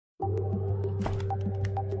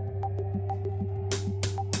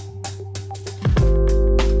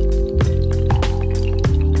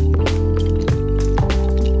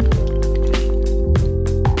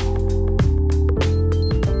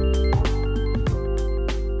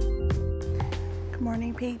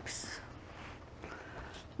peeps.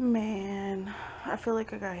 Man, I feel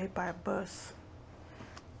like I got hit by a bus.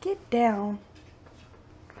 Get down.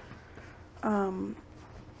 Don't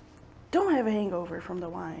have a hangover from the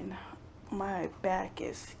wine. My back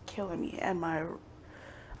is killing me, and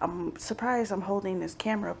I'm surprised I'm holding this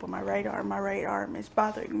camera up with my right arm. My right arm is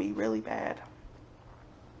bothering me really bad.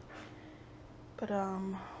 But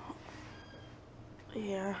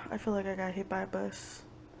yeah, I feel like I got hit by a bus.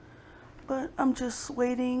 But I'm just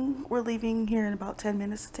waiting. We're leaving here in about 10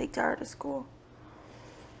 minutes to take Tara to school.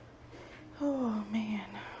 Oh man.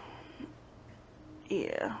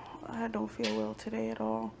 Yeah, I don't feel well today at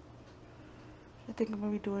all. I think I'm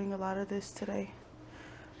gonna be doing a lot of this today.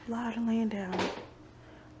 A lot of laying down.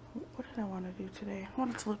 What did I want to do today? I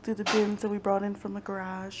wanted to look through the bins that we brought in from the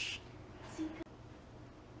garage.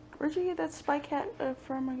 Where'd you get that spike hat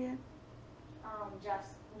from again?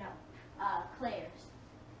 Claire's.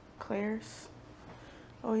 Claire's?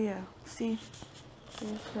 Oh yeah, see?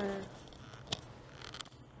 There's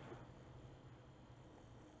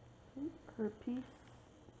her piece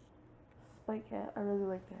spike hat. I really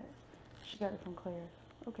like that. She got it from Claire's.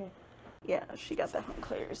 Okay. Yeah, she got that from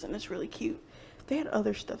Claire's and it's really cute. They had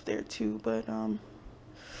other stuff there too, but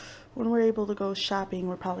when we're able to go shopping,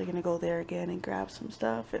 we're probably gonna go there again and grab some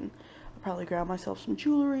stuff, and I'll probably grab myself some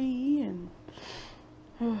jewelry and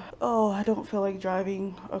oh, I don't feel like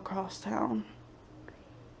driving across town,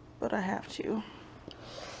 but I have to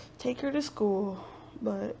take her to school.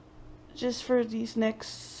 But just for these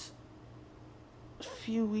next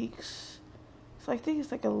few weeks, so I think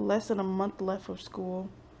it's like less than a month left of school,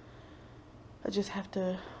 I just have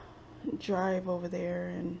to drive over there,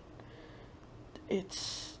 and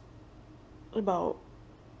it's about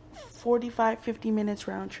 45-50 minutes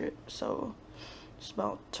round trip, so it's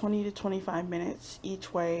about 20 to 25 minutes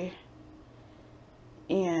each way,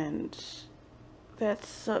 and that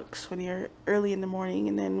sucks when you're early in the morning,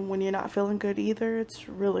 and then when you're not feeling good either, it's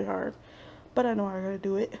really hard. But I know I gotta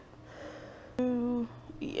do it.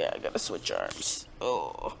 Yeah, I gotta switch arms.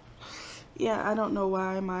 Oh yeah, I don't know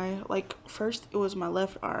why first it was my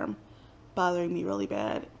left arm bothering me really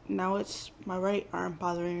bad. Now it's my right arm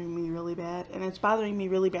bothering me really bad, and it's bothering me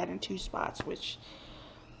really bad in two spots, which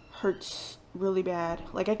hurts really bad.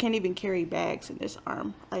 Like, I can't even carry bags in this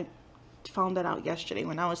arm. I found that out yesterday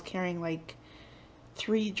when I was carrying like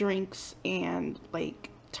 3 drinks and like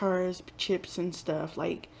Tara's chips and stuff.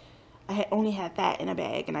 Like, I only had that in a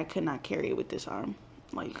bag and I could not carry it with this arm.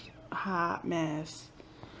 Like, hot mess.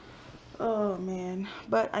 Oh man,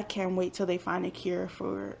 but I can't wait till they find a cure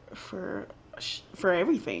for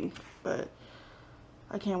everything. But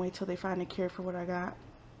I can't wait till they find a cure for what I got,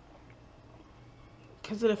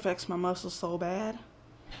 because it affects my muscles so bad.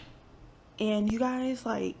 And you guys,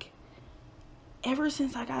 like, ever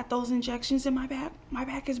since I got those injections in my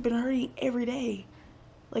back has been hurting every day.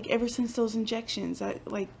 Like, ever since those injections,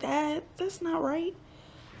 that's not right.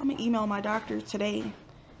 I'm gonna email my doctor today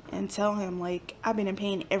and tell him, like, I've been in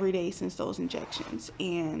pain every day since those injections,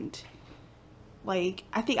 and like,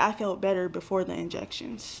 I think I felt better before the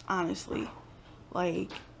injections, honestly.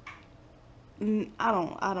 Like, I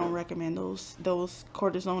don't recommend those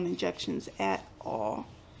cortisone injections at all.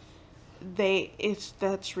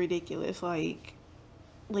 That's ridiculous. Like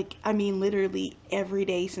I mean, literally every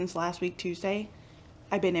day since last week Tuesday,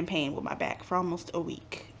 I've been in pain with my back for almost a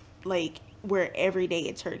week. Like, where every day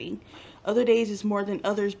it's hurting. Other days is more than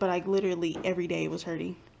others, but like literally every day it was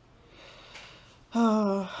hurting.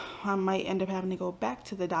 I might end up having to go back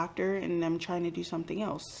to the doctor, and I'm trying to do something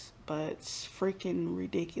else, but it's freaking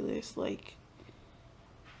ridiculous. Like,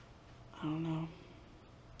 I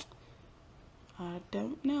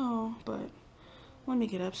don't know, but let me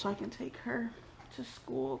get up so I can take her to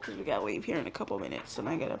school, because we gotta leave here in a couple minutes and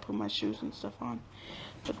I gotta put my shoes and stuff on.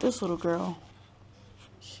 But this little girl,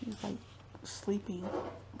 she's like sleeping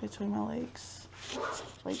between my legs.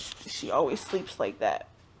 Like, she always sleeps like that,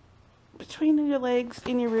 between your legs,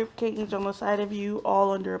 in your rib cage, on the side of you,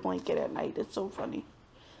 all under a blanket at night. It's so funny.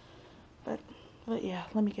 But yeah,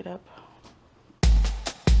 let me get up.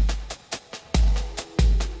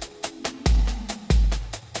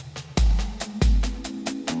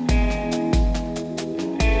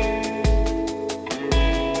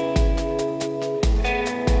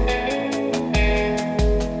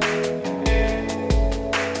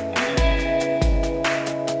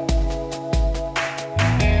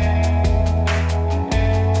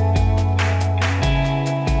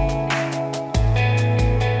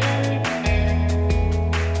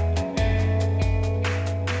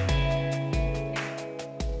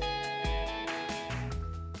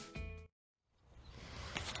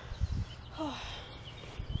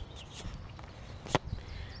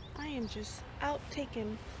 am just out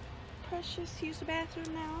taking Precious to use the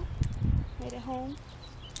bathroom now. Made it home.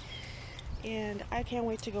 And I can't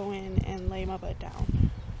wait to go in and lay my butt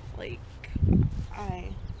down. Like, I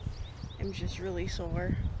am just really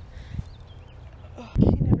sore. Ugh, she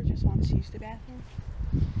never just wants to use the bathroom.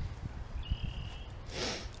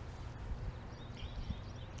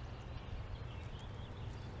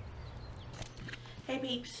 Hey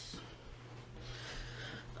peeps.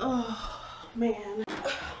 Oh man.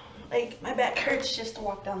 Like, my back hurts just to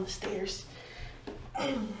walk down the stairs.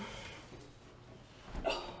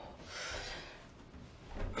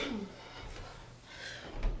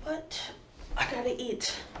 But I gotta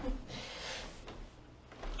eat.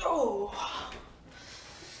 Oh.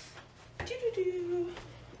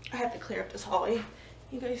 I have to clear up this hallway.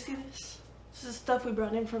 You guys see this? This is stuff we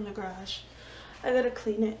brought in from the garage. I gotta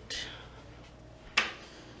clean it.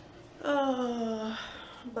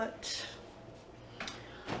 But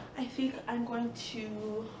I think I'm going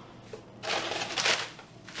to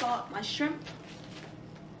thaw up my shrimp.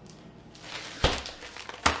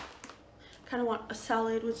 Kind of want a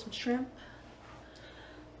salad with some shrimp.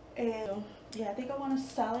 And yeah, I think I want a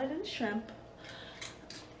salad and shrimp.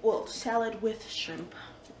 Well, salad with shrimp.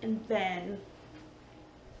 And then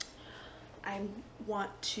I want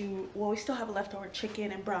to, well, we still have a leftover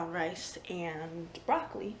chicken and brown rice and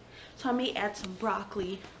broccoli. So I may add some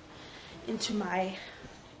broccoli into my,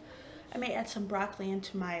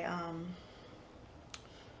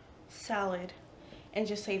 salad and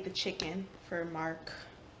just save the chicken for Mark.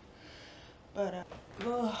 But,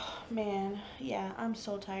 oh man, yeah, I'm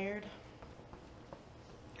so tired.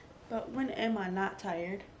 But when am I not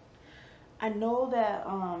tired? I know that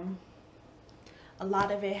a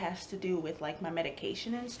lot of it has to do with like my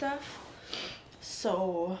medication and stuff.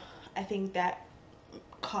 So I think that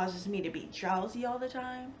causes me to be drowsy all the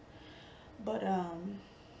time. But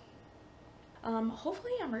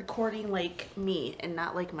hopefully I'm recording like me and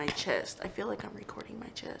not like my chest. I feel like I'm recording my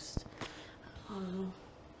chest. I don't know.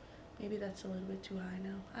 Maybe that's a little bit too high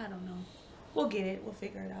now. I don't know. We'll get it. We'll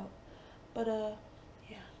figure it out. But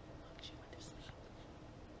yeah. She went to sleep.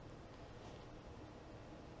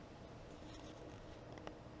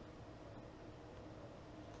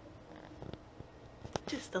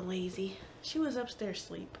 Just a lazy. She was upstairs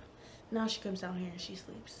asleep. Now she comes down here and she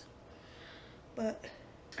sleeps. But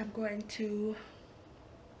I'm going to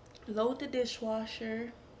load the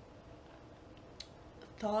dishwasher,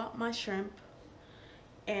 thaw up my shrimp,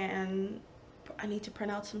 and I need to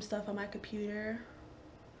print out some stuff on my computer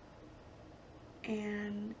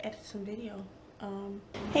and edit some video.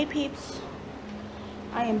 Hey peeps,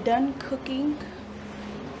 I am done cooking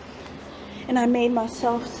and I made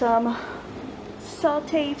myself some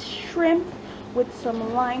sauteed shrimp with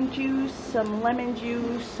some lime juice, some lemon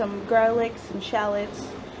juice, some garlic, some shallots,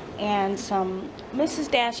 and some Mrs.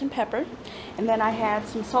 Dash and pepper. And then I had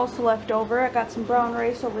some salsa left over. I got some brown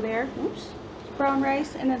rice over there. Oops. Brown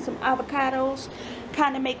rice, and then some avocados.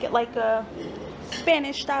 Kind of make it like a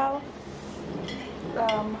Spanish style.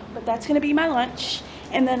 But that's going to be my lunch.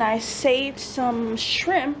 And then I saved some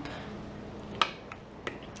shrimp.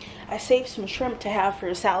 I saved some shrimp to have for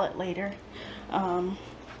a salad later.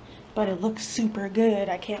 But it looks super good.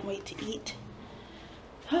 I can't wait to eat.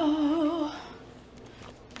 Oh,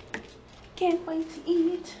 can't wait to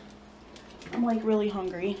eat. I'm like really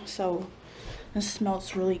hungry, so this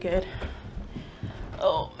smells really good.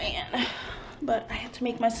 Oh man, but I have to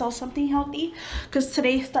make myself something healthy because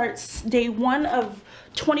today starts day 1 of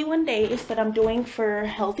 21 days that I'm doing for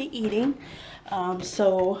healthy eating.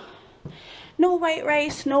 So no white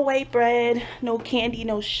rice, no white bread, no candy,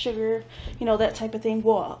 no sugar, you know, that type of thing.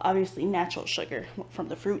 Well, obviously natural sugar from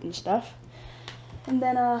the fruit and stuff. And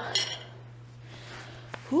then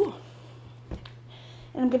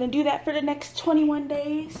and I'm gonna do that for the next 21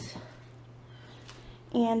 days.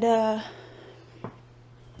 And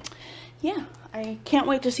yeah, I can't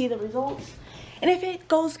wait to see the results. And if it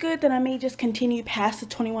goes good, then I may just continue past the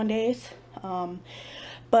 21 days.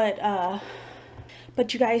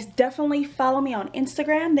 But you guys definitely follow me on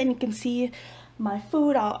Instagram. Then you can see my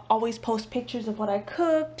food. I'll always post pictures of what I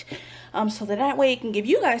cooked, so that way it can give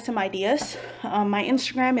you guys some ideas. My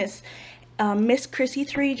Instagram is Miss Crissy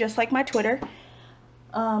 3, just like my Twitter.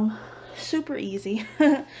 Super easy.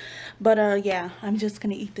 But yeah, I'm just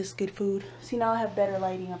gonna eat this good food. See, now I have better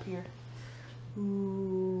lighting up here.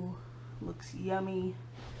 Ooh, looks yummy.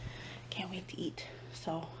 Can't wait to eat.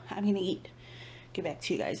 So I'm gonna eat. Get back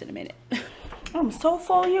to you guys in a minute. I'm so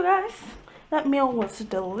full, you guys. That meal was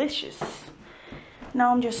delicious.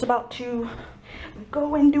 Now I'm just about to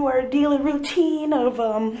go and do our daily routine of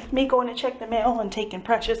me going to check the mail and taking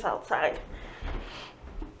Precious outside.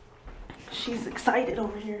 She's excited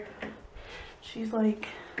over here. She's like,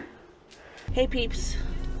 hey peeps,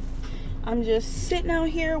 I'm just sitting out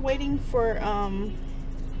here waiting for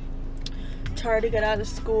Char to get out of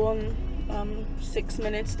school in 6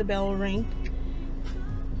 minutes. The bell will ring.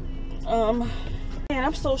 Man,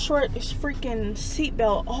 I'm so short. This freaking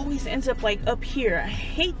seatbelt always ends up like up here. I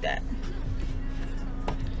hate that.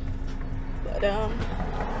 But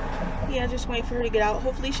yeah, just wait for her to get out.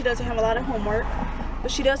 Hopefully she doesn't have a lot of homework,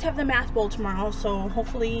 but she does have the math bowl tomorrow, so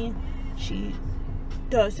hopefully she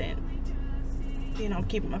doesn't. You know, I'm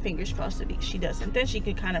keeping my fingers crossed that she doesn't. Then she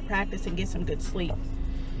could kind of practice and get some good sleep.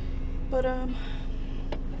 But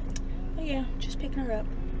yeah, just picking her up.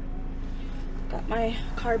 Got my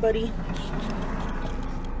car buddy.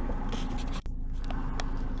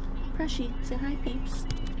 Crissy, say hi, peeps.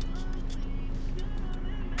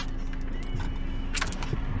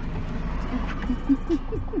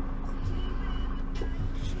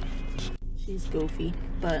 She's goofy,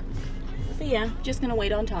 but yeah, just gonna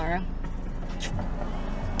wait on Tara.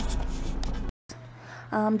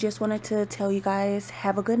 Just wanted to tell you guys,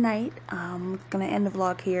 have a good night. I'm gonna end the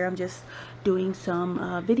vlog here. I'm just doing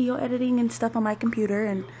some video editing and stuff on my computer,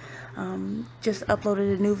 and just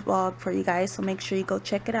uploaded a new vlog for you guys, so make sure you go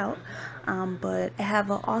check it out. But have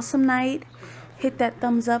an awesome night. Hit that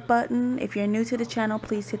thumbs up button. If you're new to the channel,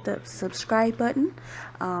 please hit the subscribe button,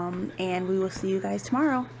 and we will see you guys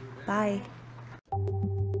tomorrow. Bye.